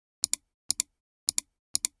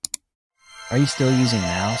Are you still using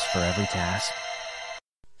mouse for every task?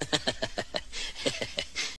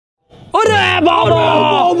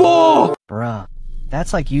 Bruh,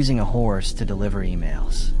 that's like using a horse to deliver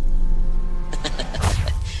emails.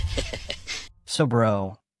 So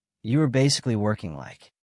bro, you were basically working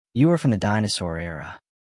like you were from the dinosaur era.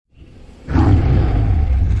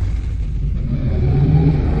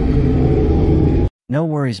 No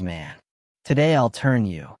worries, man. Today I'll turn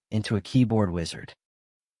you into a keyboard wizard.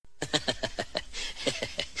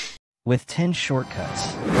 With 10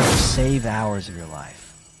 shortcuts that will save hours of your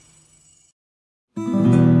life.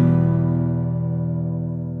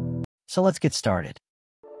 So let's get started.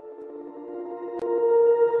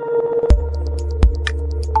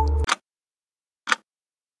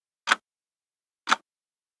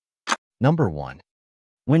 Number 1.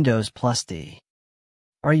 Windows plus D.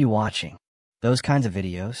 Are you watching those kinds of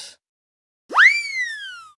videos?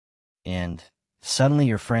 And suddenly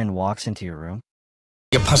your friend walks into your room?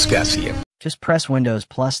 Just press Windows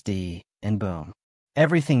plus D and boom.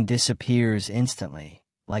 Everything disappears instantly,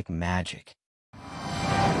 like magic.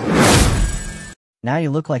 Now you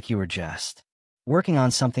look like you were just working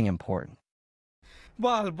on something important.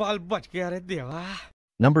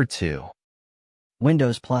 Number 2.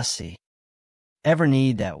 Windows plus C. Ever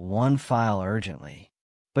need that one file urgently,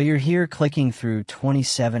 but you're here clicking through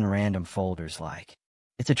 27 random folders like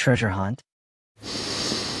it's a treasure hunt?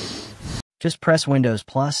 Just press Windows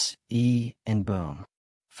plus E and boom.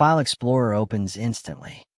 File Explorer opens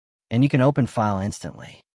instantly, and you can open file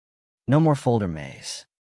instantly. No more folder maze.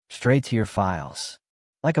 Straight to your files,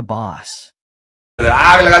 like a boss.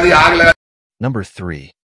 Number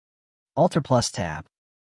 3. Alt plus Tab.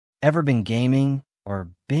 Ever been gaming or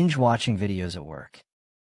binge watching videos at work?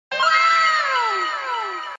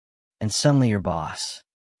 And suddenly your boss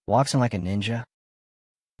walks in like a ninja?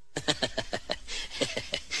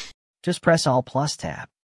 Just press Alt plus Tab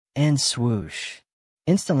and swoosh.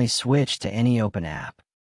 Instantly switch to any open app.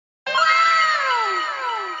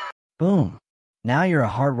 Boom. Now you're a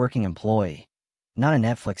hardworking employee, not a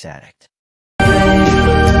Netflix addict.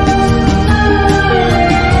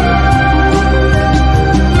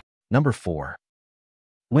 Number 4.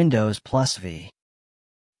 Windows plus V.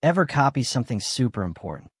 Ever copy something super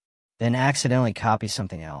important, then accidentally copy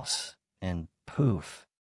something else, and poof,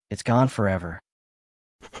 it's gone forever.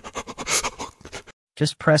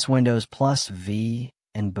 Just press Windows plus V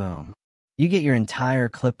and boom. You get your entire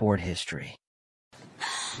clipboard history.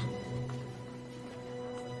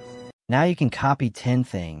 Now you can copy 10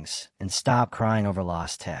 things and stop crying over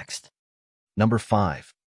lost text. Number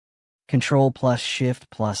 5. Ctrl plus Shift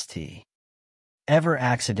plus T. Ever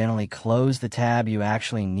accidentally close the tab you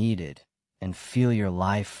actually needed and feel your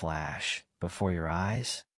life flash before your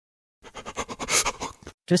eyes?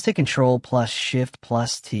 Just hit Ctrl plus Shift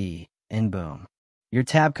plus T and boom. Your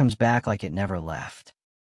tab comes back like it never left.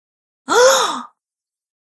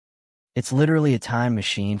 It's literally a time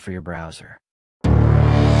machine for your browser.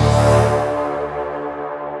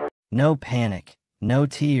 No panic, no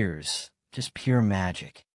tears, just pure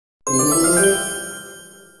magic.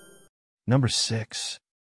 Number 6.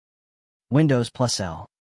 Windows plus L.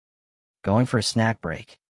 Going for a snack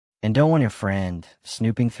break and don't want your friend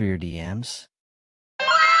snooping through your DMs?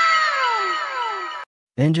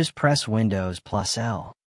 Then just press Windows plus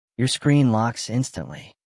L. Your screen locks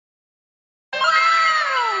instantly.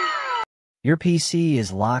 Your PC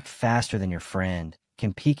is locked faster than your friend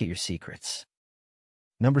can peek at your secrets.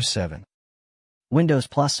 Number 7. Windows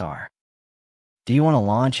plus R. Do you want to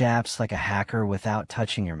launch apps like a hacker without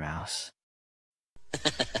touching your mouse?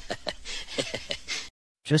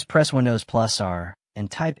 Just press Windows plus R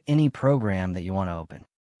and type any program that you want to open.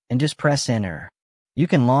 And just press Enter. You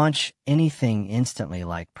can launch anything instantly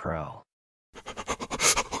like Pro.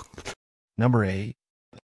 Number 8.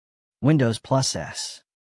 Windows plus S.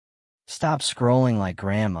 Stop scrolling like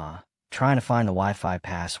grandma, trying to find the Wi-Fi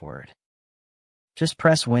password. Just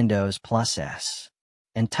press Windows plus S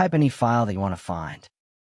and type any file that you want to find.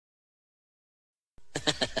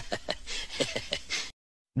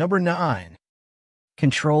 Number 9.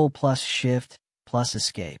 Ctrl plus Shift plus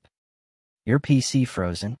Escape. Your PC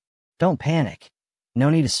frozen? Don't panic. No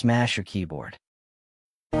need to smash your keyboard.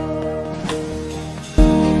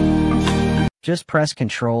 Just press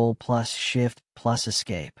Ctrl plus Shift plus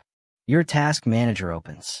Escape. Your task manager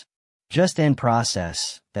opens. Just end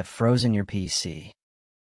process that frozen your PC.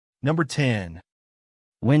 Number 10.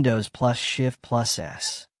 Windows plus Shift plus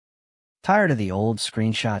S. Tired of the old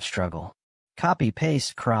screenshot struggle? Copy,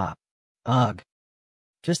 paste, crop. Ugh.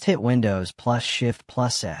 Just hit Windows plus Shift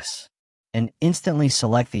plus S and instantly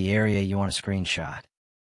select the area you want to screenshot.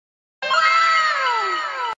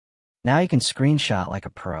 Now you can screenshot like a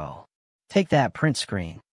pro. Take that print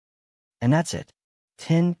screen. And that's it.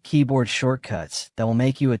 10 keyboard shortcuts that will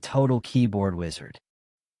make you a total keyboard wizard.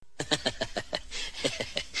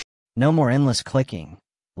 No more endless clicking,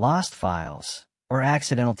 lost files, or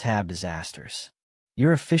accidental tab disasters.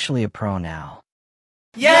 You're officially a pro now.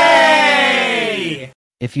 Yay!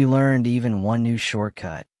 If you learned even one new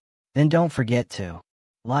shortcut, then don't forget to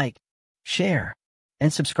like, share,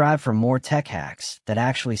 and subscribe for more tech hacks that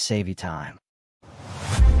actually save you time.